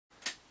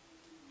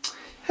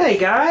Hey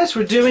guys,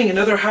 we're doing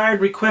another hired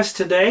request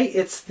today.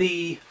 It's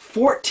the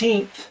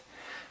 14th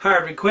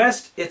hired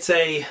request. It's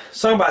a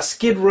song by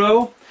Skid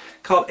Row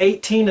called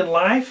 18 in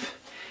Life.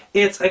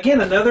 It's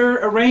again another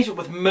arrangement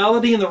with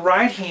melody in the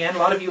right hand. A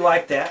lot of you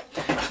like that.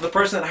 So the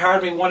person that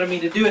hired me wanted me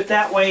to do it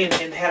that way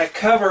and had a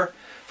cover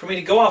for me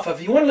to go off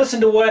of. If you want to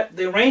listen to what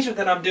the arrangement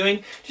that I'm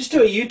doing, just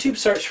do a YouTube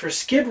search for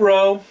Skid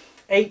Row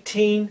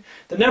 18,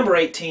 the number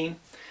 18,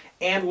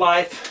 and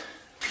Life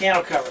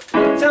piano cover.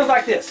 It sounds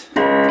like this.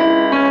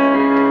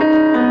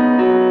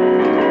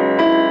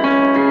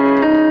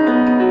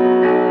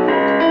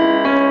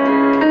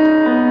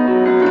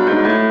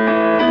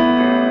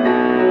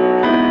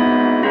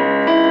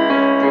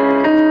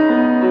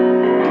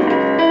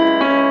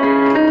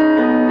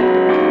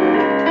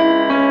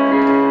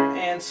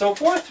 So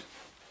forth.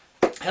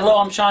 Hello,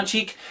 I'm Shawn.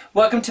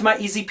 Welcome to my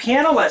easy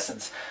piano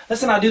lessons.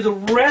 Listen, I do the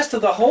rest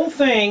of the whole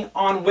thing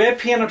on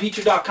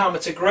webpianoteacher.com.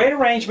 It's a great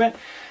arrangement.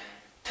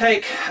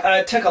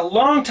 Took a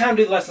long time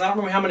to do the lessons. I don't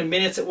remember how many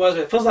minutes it was,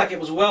 but it feels like it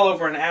was well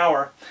over an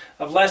hour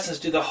of lessons.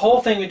 Do the whole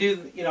thing. We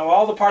do,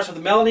 all the parts with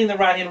the melody in the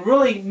right hand.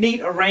 Really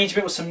neat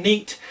arrangement with some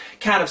neat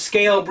kind of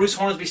scale, Bruce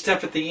Hornsby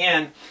stuff at the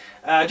end.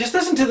 Just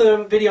listen to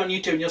the video on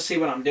YouTube and you'll see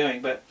what I'm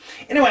doing. But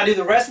anyway, I do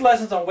the rest of the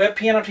lessons on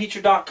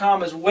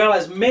webpianoteacher.com as well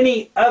as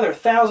many other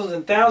thousands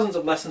and thousands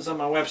of lessons on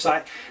my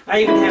website.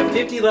 I even have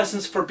 50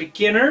 lessons for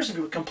beginners, if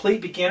you're a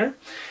complete beginner.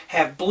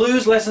 Have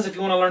blues lessons if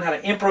you want to learn how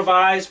to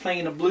improvise, playing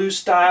in a blues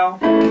style.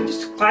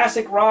 Just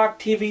classic rock,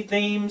 TV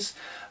themes,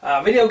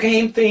 video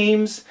game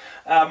themes,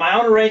 my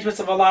own arrangements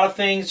of a lot of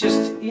things,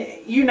 just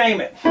you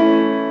name it.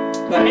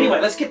 But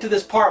anyway, let's get to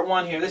this part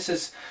one here. This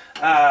is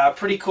a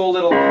pretty cool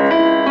little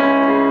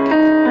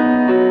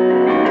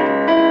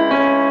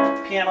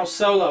piano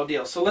solo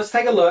deal. So let's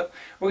take a look.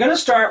 We're going to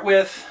start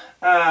with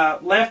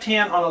left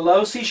hand on a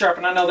low C sharp,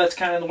 and I know that's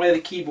kind of in the way of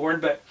the keyboard,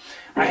 but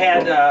I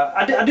had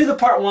I do the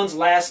part ones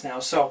last now,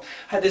 so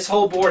I had this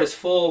whole board is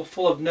full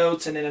of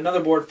notes, and then another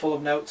board full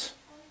of notes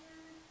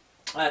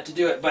to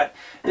do it. But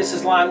this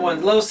is line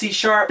one, low C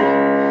sharp,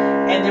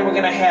 and then we're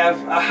going to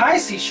have a high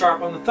C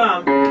sharp on the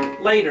thumb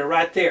later,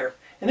 right there,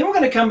 and then we're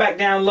going to come back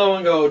down low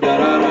and go da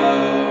da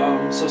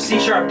da. So C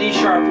sharp, D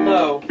sharp,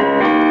 low.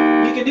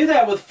 You can do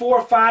that with 4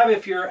 or 5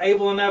 if you're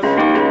able enough.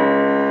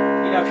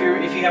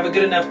 If you have a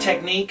good enough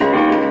technique.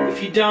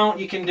 If you don't,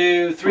 you can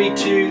do 3,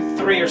 2,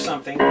 3 or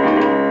something.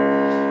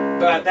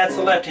 But that's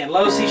the left hand.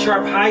 Low C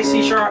sharp, high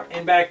C sharp,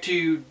 and back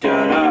to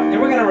da da. Then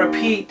we're going to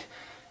repeat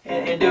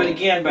and do it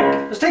again. But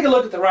let's take a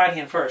look at the right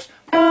hand first.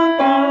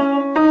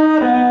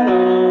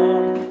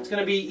 It's going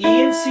to be E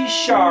and C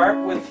sharp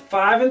with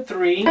 5 and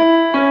 3.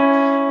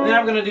 And then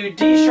I'm going to do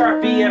D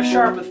sharp, B, F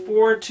sharp with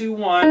 4, 2,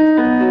 1.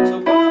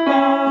 So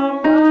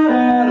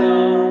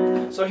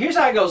so here's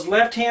how it goes.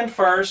 Left hand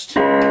first.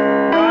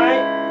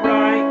 Right,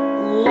 right,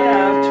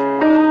 left,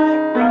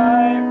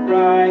 right, right,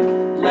 right,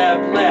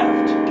 left,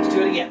 left. Let's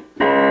do it again.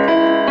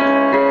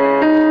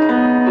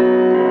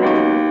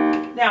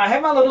 Now I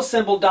have my little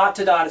symbol dot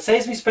to dot. It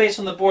saves me space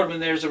on the board when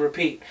there's a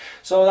repeat.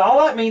 So all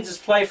that means is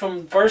play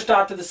from first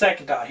dot to the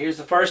second dot. Here's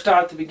the first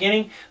dot at the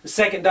beginning. The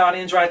second dot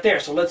ends right there.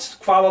 So let's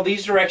follow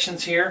these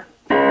directions here.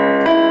 That's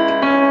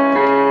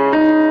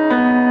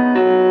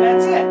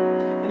it.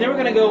 And then we're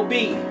going to go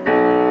B.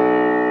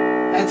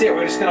 That's it.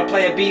 We're just going to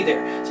play a B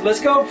there. So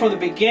let's go from the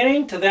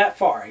beginning to that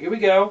far. Here we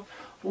go.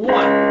 1.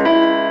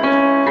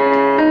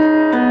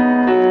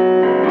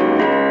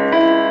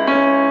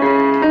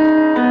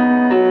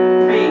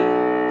 B.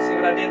 See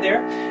what I did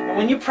there? And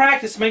when you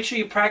practice, make sure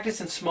you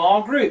practice in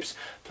small groups.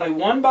 Play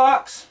one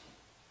box,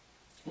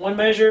 one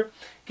measure,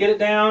 get it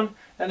down,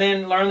 and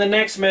then learn the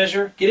next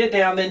measure, get it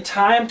down, then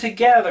tie them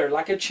together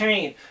like a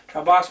chain.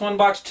 Try box 1,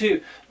 box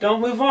 2.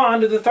 Don't move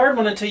on to the third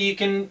one until you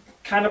can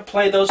kind of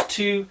play those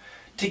two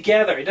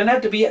together. It doesn't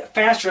have to be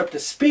faster up to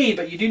speed,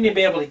 but you do need to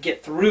be able to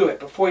get through it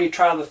before you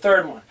try the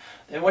third one.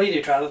 Then what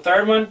do? Try the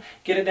third one,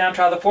 get it down,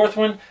 try the fourth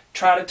one,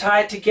 try to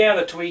tie it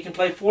together to where you can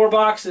play 4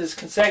 boxes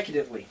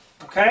consecutively.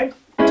 Okay?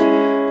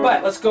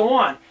 But let's go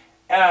on.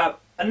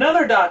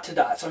 Another dot to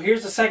dot. So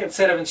here's the second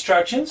set of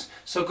instructions.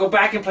 So go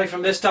back and play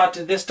from this dot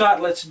to this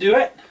dot. Let's do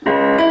it. Then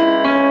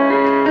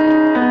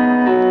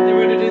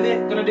we're going to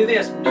do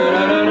this.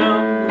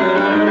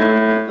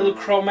 Little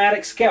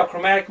chromatic scale.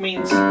 Chromatic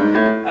means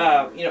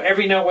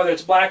every note, whether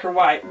it's black or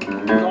white,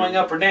 going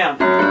up or down.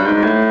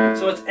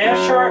 So it's F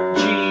sharp,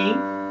 G,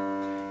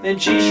 then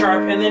G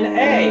sharp, and then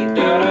A.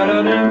 Da, da,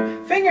 da, da.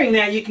 Fingering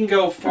that, you can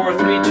go 4,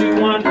 3, 2,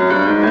 1,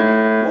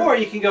 or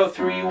you can go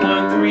 3,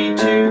 1, 3,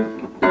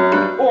 2,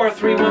 or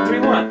 3, 1, 3,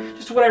 1.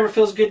 Just whatever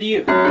feels good to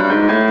you.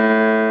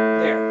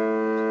 There.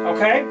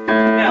 Okay?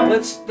 Now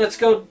let's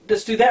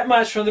do that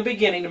much from the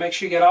beginning to make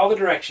sure you get all the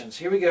directions.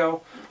 Here we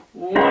go.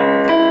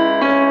 1.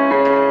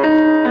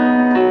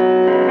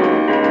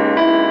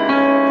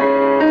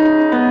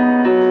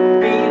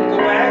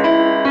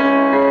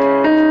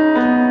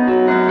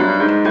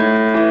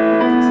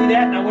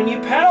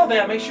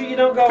 Make sure you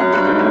don't go,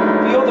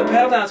 if you hold the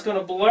pedal down, it's going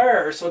to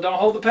blur, so don't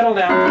hold the pedal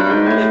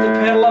down. Lift the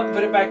pedal up and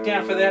put it back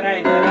down for that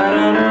A.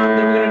 Then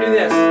we're going to do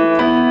this.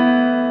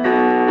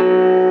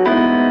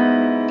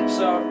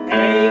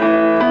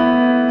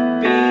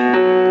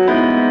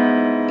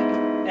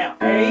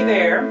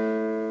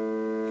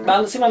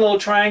 See my little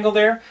triangle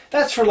there?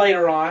 That's for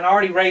later on. I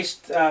already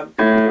erased the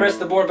rest of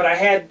the board, but I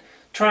had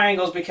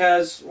triangles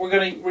because we're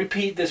going to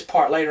repeat this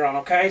part later on,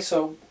 okay?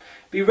 So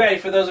be ready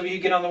for those of you who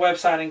get on the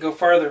website and go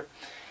further.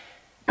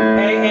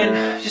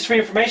 And just for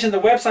information, the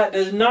website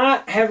does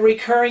not have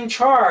recurring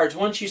charge.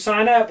 Once you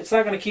sign up, it's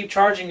not going to keep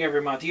charging you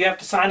every month. You have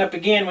to sign up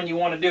again when you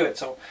want to do it.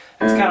 So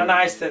it's kind of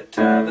nice that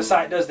the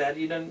site does that.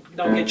 You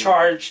don't get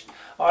charged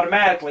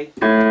automatically.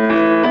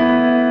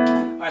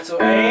 Alright, so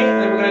A,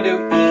 and then we're going to do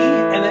E,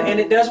 and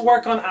it does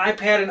work on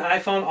iPad and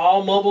iPhone,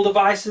 all mobile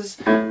devices.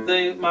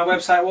 My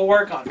website will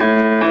work on. So E,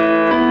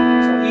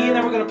 and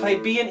then we're going to play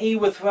B and E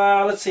with,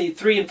 let's see,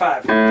 3 and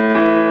 5.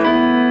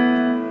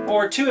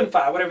 Or 2 and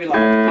 5, whatever you like.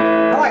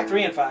 I like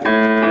 3 and 5.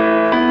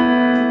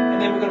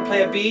 And then we're going to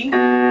play a B, and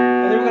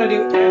then we're going to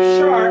do F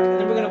sharp, and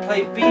then we're going to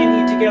play B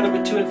and E together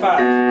with 2 and 5.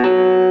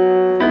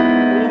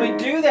 When we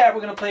do that,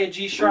 we're going to play a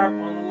G sharp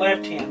on the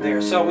left hand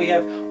there. So we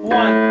have 1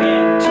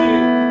 and 2,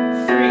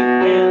 3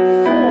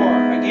 and 4.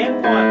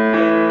 Again, 1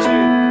 and 2,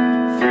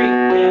 3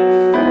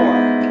 and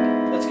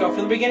 4. Let's go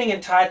from the beginning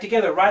and tie it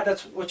together, right?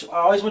 That's what I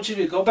always want you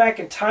to do. Go back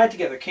and tie it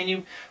together. Can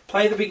you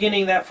play the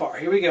beginning that far?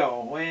 Here we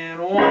go. And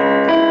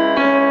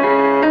 1.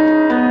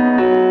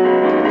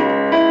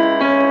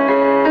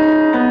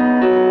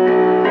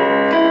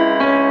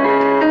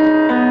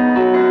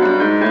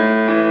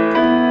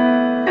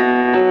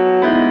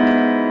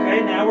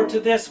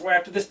 We're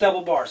after this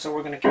double bar, so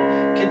we're going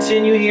to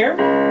continue here.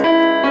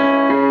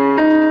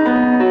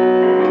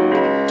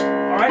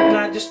 Alright, and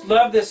I just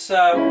love this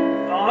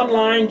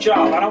online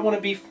job. I don't want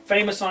to be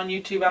famous on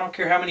YouTube. I don't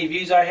care how many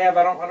views I have.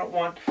 I don't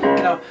want,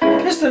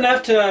 just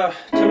enough to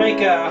make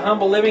a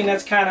humble living.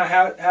 That's kind of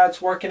how it's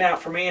working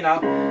out for me, and I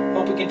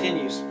hope it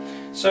continues.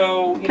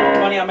 So, the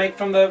money I make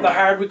from the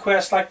hired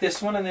requests like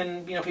this one, and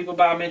then, people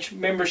buy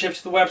memberships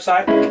to the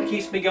website,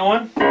 keeps me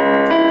going.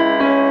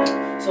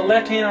 So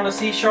left hand on a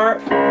C sharp,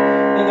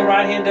 then the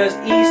right hand does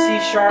E, C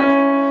sharp,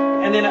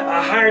 and then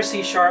a higher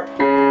C sharp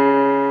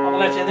on the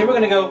left hand. Then we're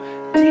going to go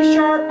D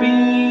sharp, B,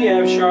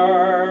 F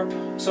sharp.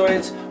 So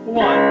it's 1,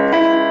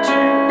 2, 3,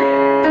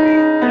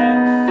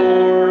 and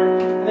 4.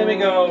 And then we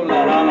go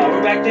la la la.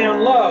 We're back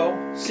down low,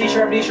 C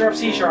sharp, D sharp,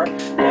 C sharp,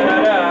 da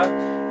da da.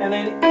 And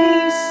then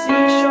E, C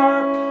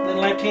sharp, then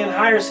left hand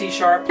higher C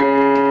sharp.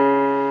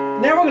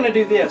 Now we're going to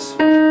do this.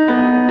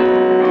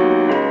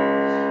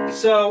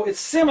 So it's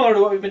similar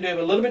to what we've been doing,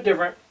 but a little bit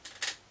different.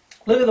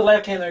 Look at the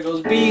left hand there. It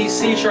goes B,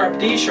 C sharp,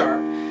 D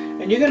sharp.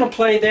 And you're going to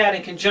play that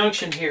in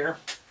conjunction here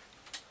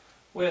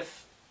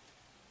with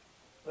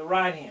the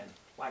right hand,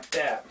 like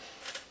that.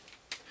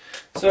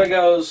 So it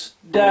goes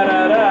da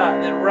da da,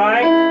 and then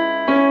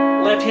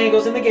right, left hand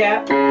goes in the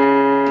gap,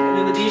 and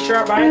then the D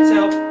sharp by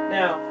itself.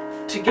 Now,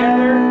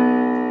 together,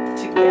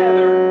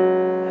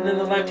 together, and then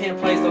the left hand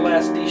plays the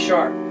last D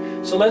sharp.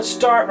 So let's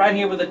start right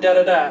here with a da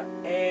da da.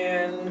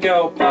 And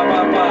go ba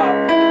ba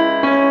ba.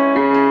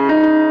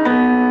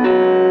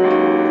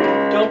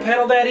 Don't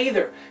pedal that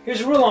either.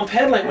 Here's a rule on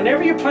pedaling.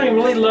 Whenever you're playing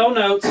really low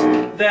notes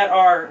that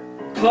are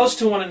close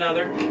to one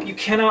another, you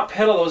cannot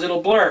pedal those. It'll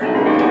blur.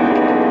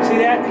 See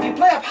that? If you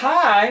play up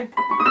high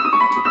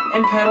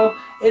and pedal,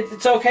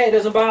 it's okay. It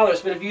doesn't bother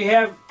us. But if you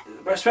have,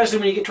 especially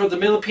when you get towards the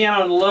middle of the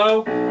piano and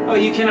low, oh,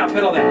 you cannot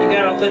pedal that. You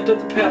got to lift up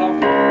the pedal,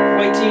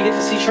 wait till you get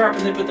the C sharp,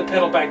 and then put the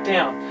pedal back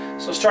down.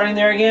 So starting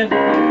there again.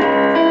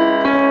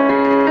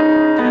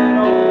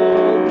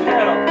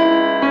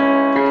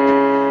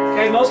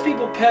 Most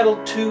people pedal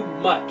too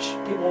much.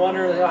 People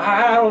wonder,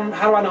 how do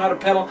I know how to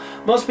pedal?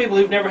 Most people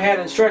who've never had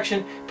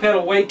instruction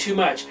pedal way too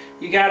much.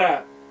 You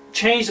gotta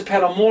change the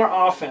pedal more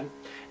often,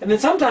 and then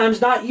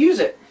sometimes not use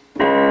it,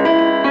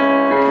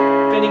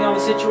 depending on the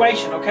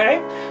situation,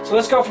 okay? So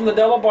let's go from the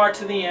double bar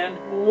to the end.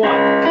 1.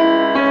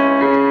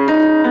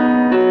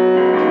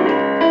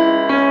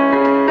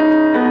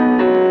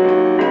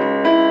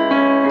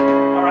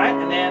 Alright,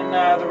 and then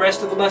the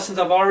rest of the lessons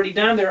I've already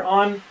done. They're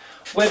on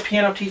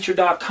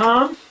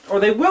webpianoteacher.com, or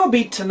they will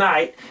be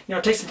tonight.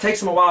 It takes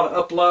them a while to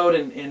upload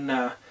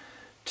and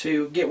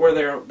to get where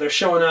they're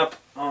showing up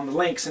on the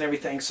links and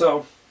everything.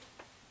 So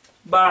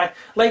by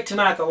late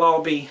tonight they'll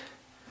all be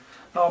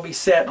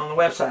set on the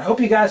website. I hope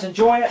you guys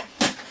enjoy it.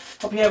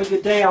 Hope you have a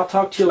good day. I'll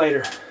talk to you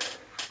later.